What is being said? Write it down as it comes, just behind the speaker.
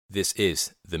This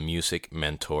is the Music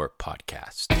Mentor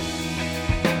Podcast.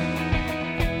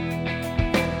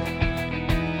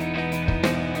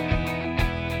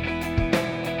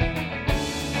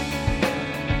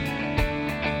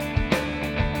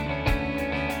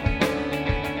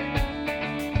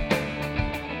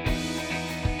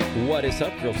 What is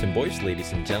up, girls and boys,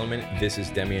 ladies and gentlemen? This is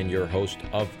Demian, your host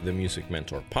of the Music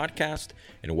Mentor Podcast,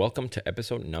 and welcome to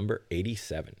episode number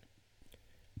 87.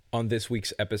 On this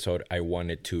week's episode, I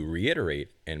wanted to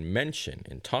reiterate and mention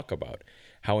and talk about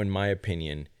how, in my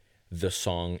opinion, the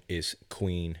song is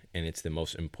queen and it's the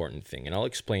most important thing. And I'll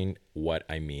explain what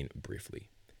I mean briefly.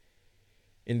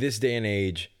 In this day and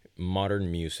age, modern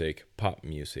music, pop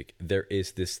music, there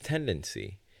is this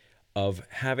tendency of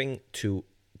having to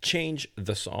change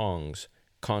the songs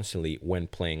constantly when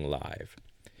playing live.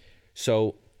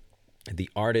 So the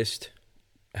artist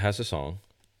has a song,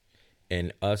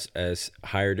 and us as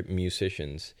hired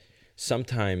musicians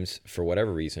sometimes, for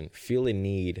whatever reason, feel a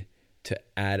need to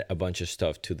add a bunch of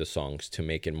stuff to the songs to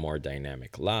make it more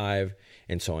dynamic live,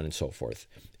 and so on and so forth.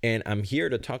 And I'm here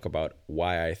to talk about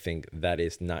why I think that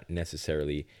is not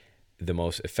necessarily the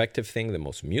most effective thing, the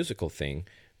most musical thing,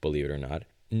 believe it or not,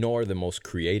 nor the most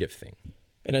creative thing.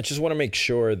 And I just want to make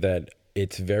sure that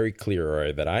it's very clear,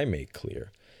 or that I make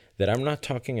clear, that I'm not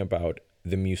talking about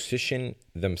the musician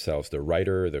themselves, the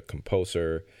writer, the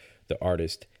composer, the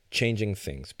artist, changing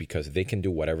things because they can do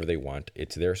whatever they want.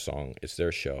 It's their song, it's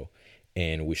their show,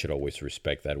 and we should always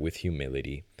respect that with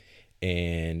humility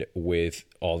and with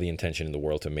all the intention in the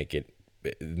world to make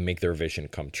their vision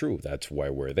come true. That's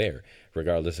why we're there,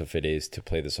 regardless if it is to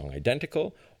play the song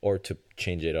identical or to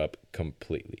change it up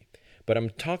completely. But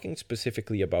I'm talking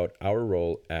specifically about our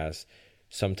role as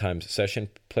sometimes session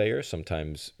players,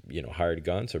 sometimes, hired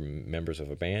guns or members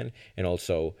of a band, and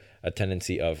also a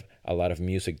tendency of a lot of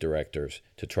music directors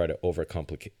to try to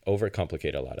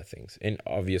overcomplicate a lot of things. And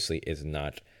obviously is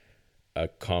not a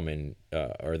common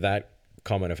or that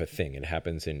common of a thing. It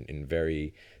happens in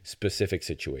very specific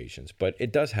situations, but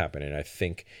it does happen. And I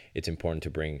think it's important to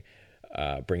bring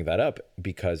that up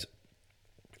because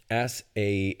as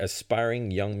a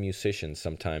aspiring young musician,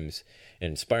 sometimes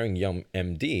an aspiring young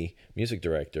MD, music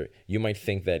director, you might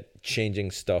think that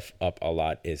changing stuff up a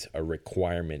lot is a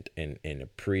requirement and a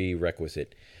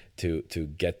prerequisite to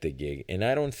get the gig. And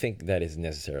I don't think that is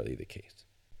necessarily the case.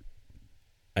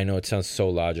 I know it sounds so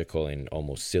logical and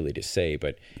almost silly to say,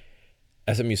 but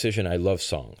as a musician, I love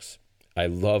songs. I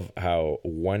love how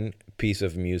one piece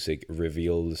of music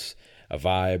reveals a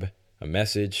vibe, a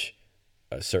message,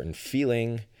 a certain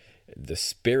feeling, the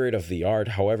spirit of the art,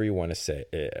 however you want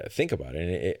to think about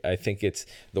it. And I think it's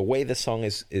the way the song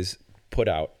is put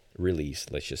out, released,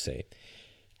 let's just say,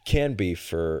 can be,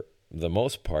 for the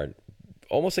most part,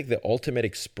 almost like the ultimate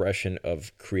expression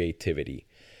of creativity.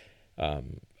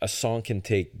 A song can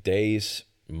take days,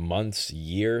 months,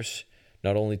 years,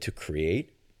 not only to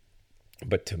create,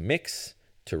 but to mix,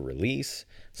 to release.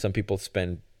 Some people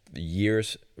spend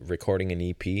years recording an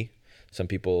EP. Some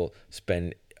people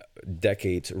spend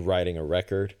decades writing a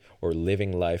record or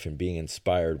living life and being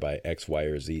inspired by X, Y,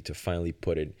 or Z to finally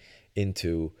put it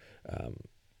into a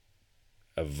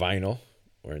vinyl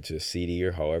or into a CD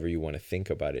or however you want to think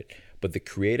about it. But the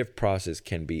creative process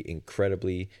can be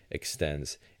incredibly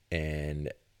extensive, I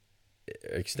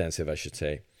should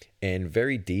say, and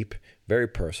very deep, very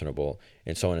personable,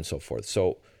 and so on and so forth.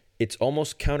 So it's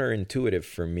almost counterintuitive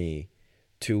for me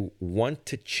to want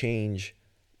to change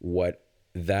what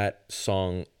that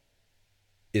song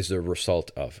is the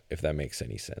result of, if that makes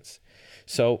any sense.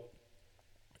 So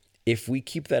if we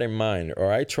keep that in mind,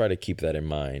 or I try to keep that in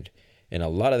mind, and a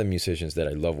lot of the musicians that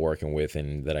I love working with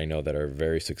and that I know that are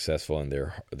very successful and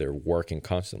they're working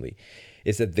constantly,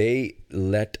 is that they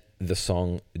let the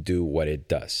song do what it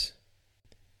does.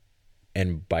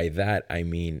 And by that, I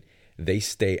mean they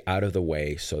stay out of the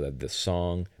way so that the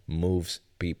song moves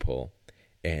people,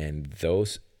 and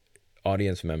those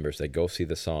audience members that go see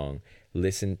the song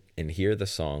listen and hear the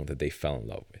song that they fell in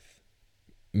love with.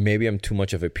 Maybe I'm too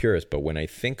much of a purist, but when I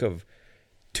think of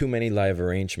too many live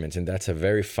arrangements, and that's a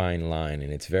very fine line,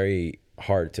 and it's very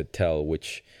hard to tell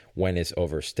when is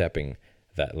overstepping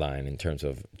that line in terms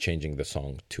of changing the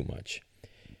song too much.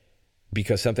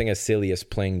 Because something as silly as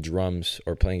playing drums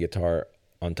or playing guitar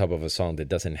on top of a song that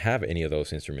doesn't have any of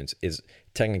those instruments is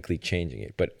technically changing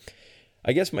it. But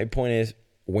I guess my point is,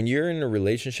 when you're in a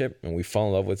relationship and we fall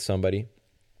in love with somebody,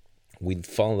 we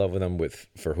fall in love with them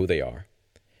for who they are,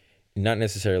 not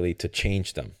necessarily to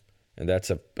change them. And that's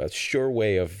a sure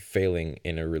way of failing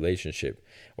in a relationship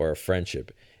or a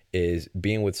friendship, is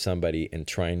being with somebody and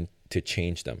trying to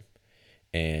change them.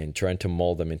 and trying to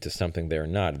mold them into something they're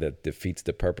not, that defeats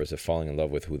the purpose of falling in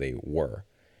love with who they were.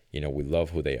 We love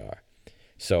who they are.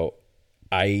 So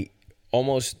I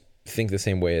almost think the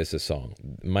same way as the song.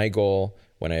 My goal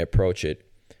when I approach it,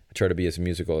 I try to be as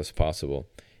musical as possible.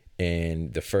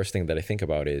 And the first thing that I think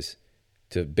about is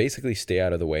to basically stay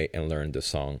out of the way and learn the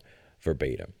song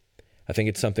verbatim. I think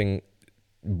it's something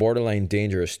borderline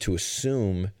dangerous to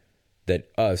assume that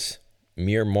us,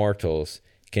 mere mortals,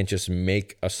 can just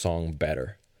make a song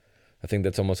better. I think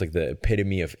that's almost like the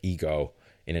epitome of ego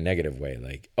in a negative way.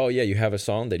 Like, oh yeah, you have a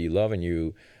song that you love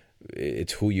and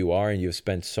it's who you are, and you've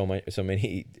spent so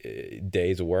many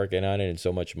days working on it and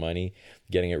so much money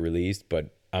getting it released,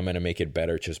 but I'm going to make it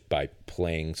better just by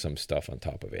playing some stuff on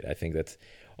top of it. I think that's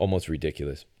almost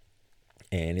ridiculous.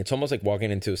 And it's almost like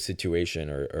walking into a situation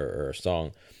or a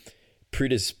song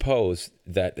predisposed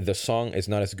that the song is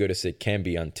not as good as it can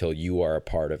be until you are a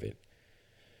part of it.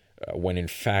 When in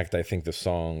fact, I think the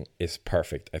song is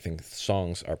perfect. I think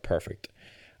songs are perfect.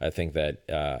 I think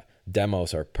that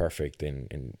demos are perfect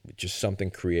and just something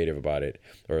creative about it,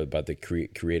 or about the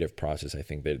creative process. I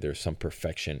think that there's some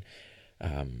perfection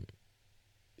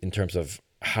in terms of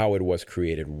how it was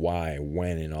created, why,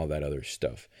 when, and all that other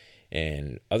stuff.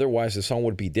 And otherwise, the song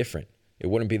would be different. It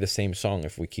wouldn't be the same song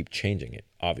if we keep changing it,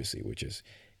 obviously, which is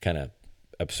kind of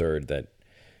absurd that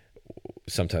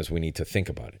sometimes we need to think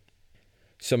about it.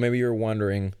 So maybe you're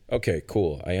wondering, okay,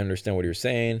 cool, I understand what you're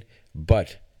saying,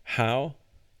 but how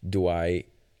do I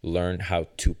learn how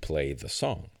to play the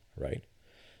song, right?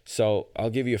 So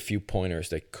I'll give you a few pointers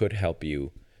that could help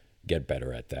you get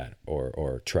better at that,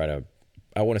 or try to,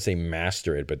 I want to say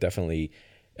master it, but definitely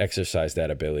exercise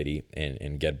that ability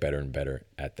and get better and better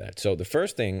at that. So the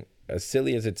first thing, as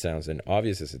silly as it sounds and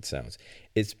obvious as it sounds,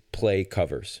 is play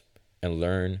covers and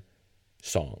learn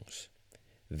songs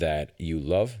that you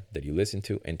love, that you listen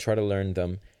to, and try to learn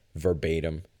them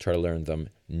verbatim, try to learn them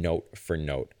note for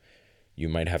note. You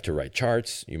might have to write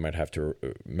charts, you might have to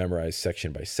memorize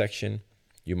section by section,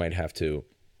 you might have to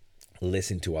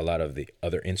listen to a lot of the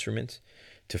other instruments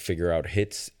to figure out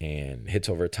hits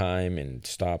over time and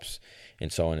stops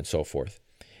and so on and so forth.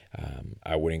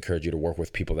 I would encourage you to work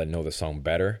with people that know the song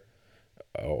better,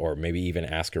 or maybe even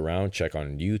ask around, check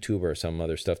on YouTube or some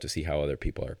other stuff to see how other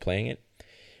people are playing it.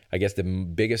 I guess the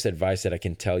biggest advice that I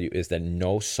can tell you is that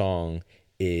no song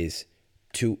is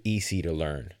too easy to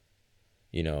learn.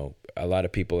 A lot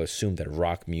of people assume that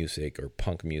rock music or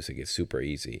punk music is super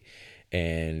easy.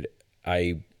 And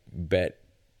I bet,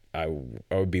 I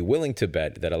would be willing to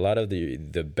bet that a lot of the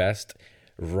best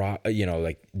rock,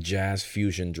 like jazz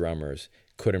fusion drummers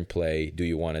couldn't play Do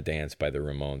You Want to Dance by the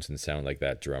Ramones and sound like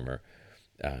that drummer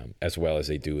as well as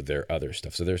they do their other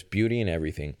stuff. So there's beauty in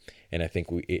everything. And I think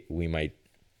we might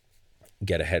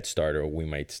get a head start, or we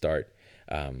might start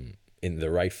in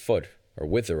the right foot, or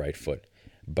with the right foot,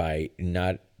 by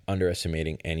not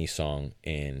underestimating any song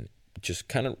and just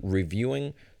kind of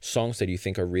reviewing songs that you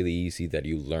think are really easy, that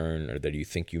you learn or that you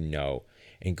think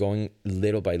and going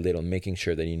little by little, making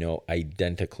sure that you know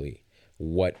identically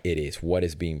what it is, what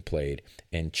is being played,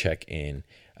 and check in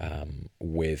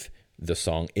with the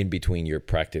song in between your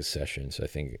practice sessions. I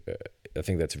think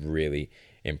that's really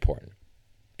important.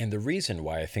 And the reason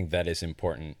why I think that is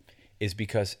important is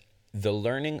because the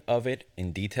learning of it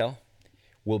in detail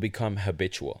will become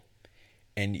habitual,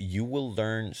 and you will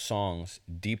learn songs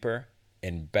deeper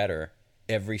and better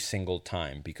every single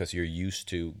time because you're used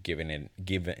to giving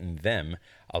them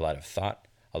a lot of thought,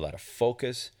 a lot of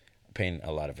focus, paying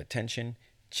a lot of attention,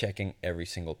 checking every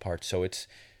single part. So it's,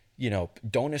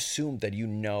 don't assume that you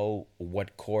know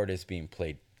what chord is being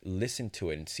played. Listen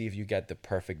to it and see if you get the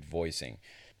perfect voicing,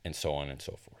 and so on and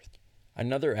so forth.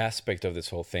 Another aspect of this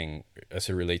whole thing as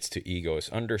it relates to ego is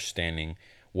understanding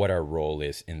what our role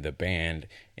is in the band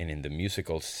and in the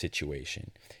musical situation.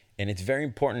 And it's very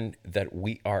important that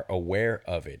we are aware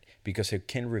of it because it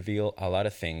can reveal a lot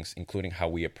of things, including how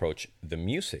we approach the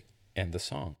music and the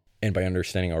song. And by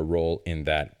understanding our role in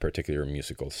that particular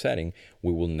musical setting,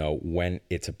 we will know when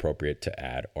it's appropriate to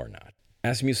add or not.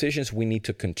 As musicians, we need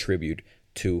to contribute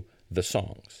to the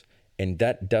songs. And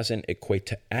that doesn't equate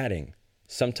to adding.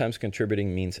 Sometimes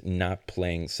contributing means not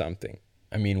playing something.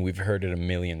 I mean, we've heard it a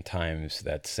million times,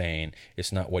 that saying,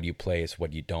 it's not what you play, it's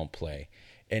what you don't play.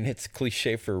 And it's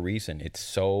cliche for a reason. It's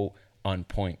so on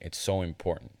point. It's so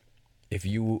important. If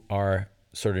you are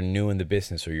sort of new in the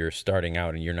business, or you're starting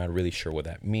out and you're not really sure what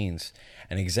that means,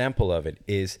 an example of it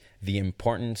is the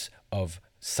importance of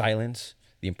silence,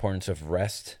 the importance of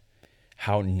rest,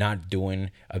 how not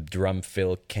doing a drum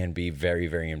fill can be very,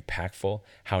 very impactful,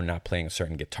 how not playing a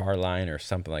certain guitar line or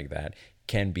something like that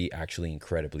can be actually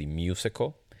incredibly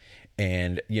musical.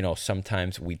 And,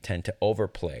 sometimes we tend to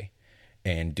overplay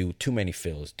and do too many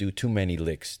fills, do too many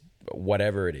licks,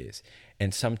 whatever it is.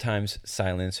 And sometimes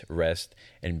silence, rest,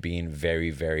 and being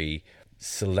very, very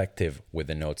selective with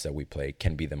the notes that we play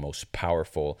can be the most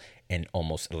powerful and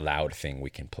almost loud thing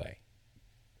we can play.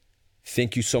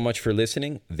 Thank you so much for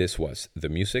listening. This was the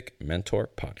Music Mentor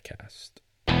Podcast.